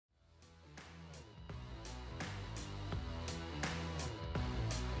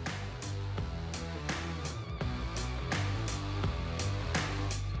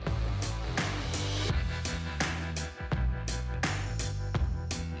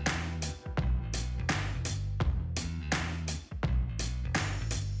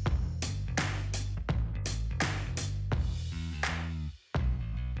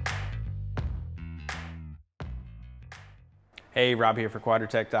Hey, Rob here for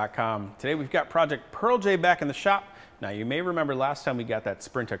Quadratec.com. Today we've got Project PearlJ back in the shop. Now you may remember last time we got that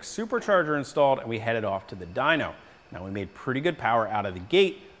Sprintex Supercharger installed and we headed off to the dyno. Now we made pretty good power out of the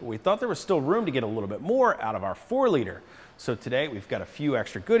gate, but we thought there was still room to get a little bit more out of our 4-liter. So today we've got a few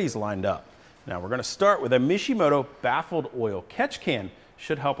extra goodies lined up. Now we're going to start with a Mishimoto Baffled oil catch can.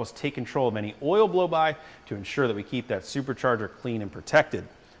 Should help us take control of any oil blow-by to ensure that we keep that supercharger clean and protected.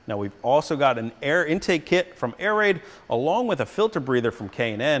 Now we've also got an air intake kit from AIRAID along with a filter breather from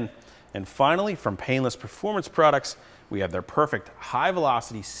K&N. And finally, from Painless Performance Products, we have their perfect high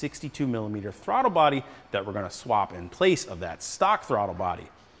velocity 62mm throttle body that we're going to swap in place of that stock throttle body.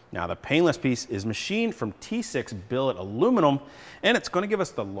 Now the Painless piece is machined from T6 billet aluminum, and it's going to give us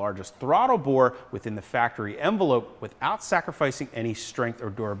the largest throttle bore within the factory envelope without sacrificing any strength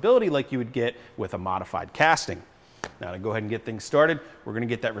or durability like you would get with a modified casting. Now to go ahead and get things started, we're going to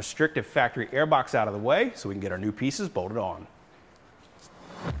get that restrictive factory air box out of the way so we can get our new pieces bolted on.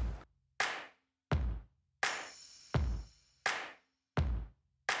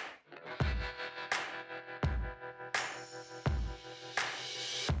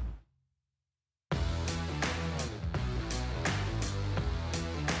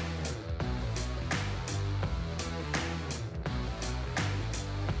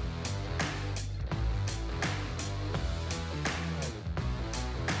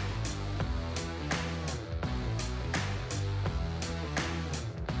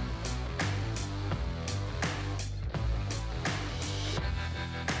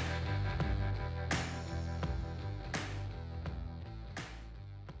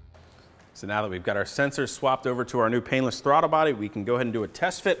 So now that we've got our sensors swapped over to our new Painless throttle body, we can go ahead and do a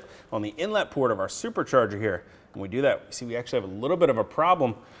test fit on the inlet port of our supercharger here. When we do that, we see we actually have a little bit of a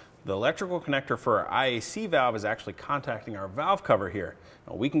problem. The electrical connector for our IAC valve is actually contacting our valve cover here.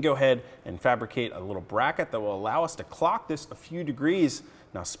 Now we can go ahead and fabricate a little bracket that will allow us to clock this a few degrees.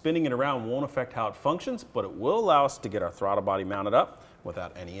 Now spinning it around won't affect how it functions, but it will allow us to get our throttle body mounted up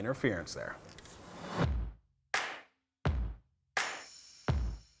without any interference there.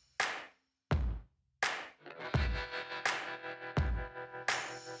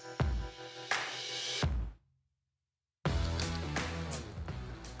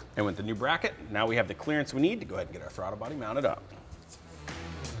 And with the new bracket, now we have the clearance we need to go ahead and get our throttle body mounted up.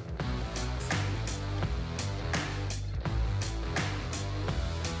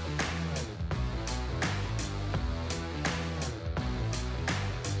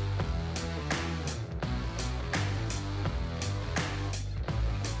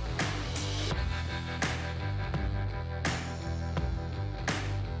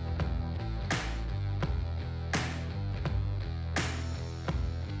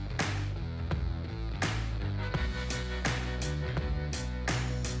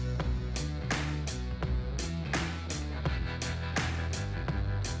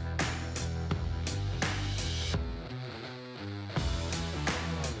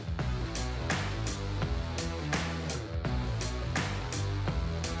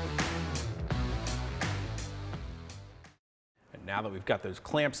 Now that we've got those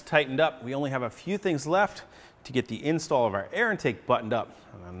clamps tightened up, we only have a few things left to get the install of our air intake buttoned up.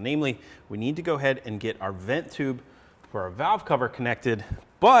 Namely, we need to go ahead and get our vent tube for our valve cover connected,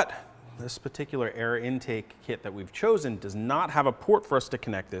 but this particular air intake kit that we've chosen does not have a port for us to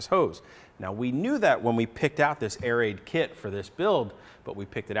connect this hose. Now we knew that when we picked out this AIRAID kit for this build, but we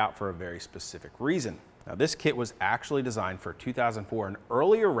picked it out for a very specific reason. Now this kit was actually designed for 2004 and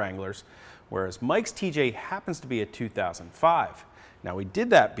earlier Wranglers, whereas Mike's TJ happens to be a 2005. Now we did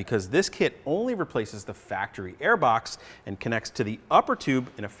that because this kit only replaces the factory airbox and connects to the upper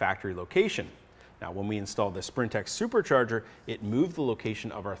tube in a factory location. Now when we installed the Sprintex Supercharger, it moved the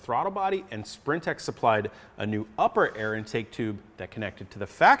location of our throttle body, and Sprintex supplied a new upper air intake tube that connected to the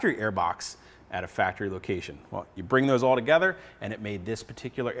factory airbox at a factory location. Well, you bring those all together and it made this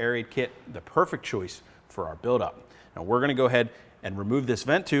particular AIRAID kit the perfect choice for our build-up. Now we're going to go ahead and remove this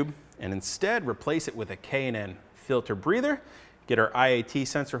vent tube and instead replace it with a K&N filter breather, get our IAT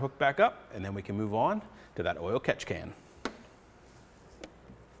sensor hooked back up, and then we can move on to that oil catch can.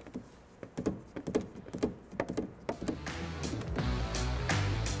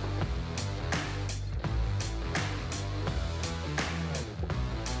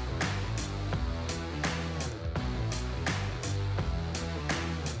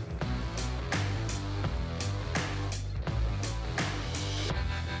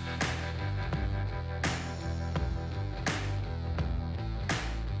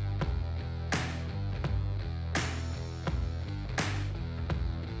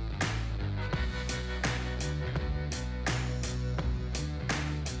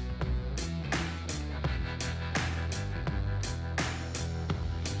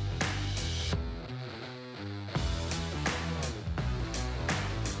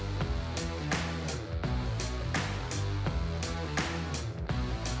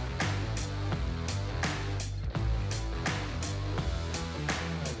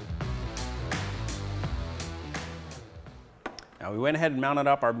 Now we went ahead and mounted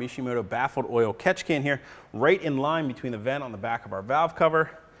up our Mishimoto Baffled oil catch can here, right in line between the vent on the back of our valve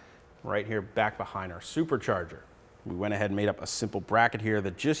cover, right here back behind our supercharger. We went ahead and made up a simple bracket here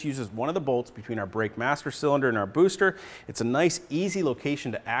that just uses one of the bolts between our brake master cylinder and our booster. It's a nice, easy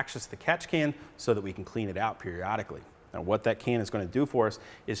location to access the catch can so that we can clean it out periodically. Now what that can is going to do for us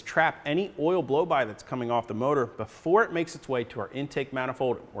is trap any oil blow-by that's coming off the motor before it makes its way to our intake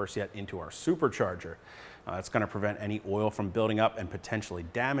manifold, or worse yet, into our supercharger. That's going to prevent any oil from building up and potentially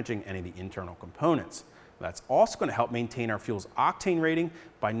damaging any of the internal components. That's also going to help maintain our fuel's octane rating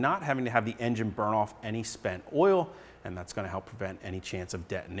by not having to have the engine burn off any spent oil, and that's going to help prevent any chance of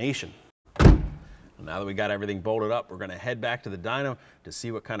detonation. Now that we got everything bolted up, we're going to head back to the dyno to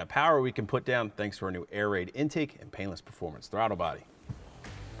see what kind of power we can put down thanks to our new AIRAID intake and Painless performance throttle body.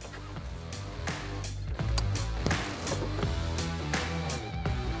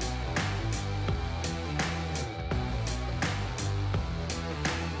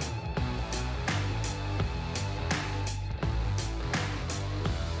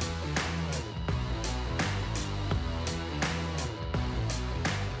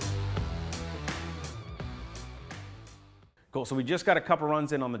 Cool, so we just got a couple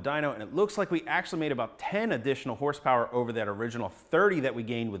runs in on the dyno, and it looks like we actually made about 10 additional horsepower over that original 30 that we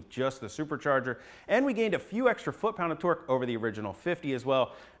gained with just the supercharger, and we gained a few extra foot-pound of torque over the original 50 as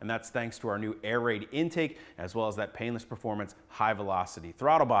well, and that's thanks to our new AIRAID intake, as well as that Painless Performance high-velocity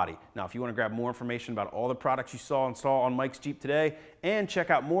throttle body. Now, if you want to grab more information about all the products you saw installed on Mike's Jeep today, and check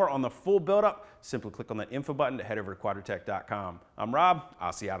out more on the full build-up, simply click on that info button to head over to Quadratec.com. I'm Rob,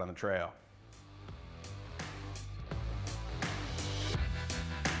 I'll see you out on the trail.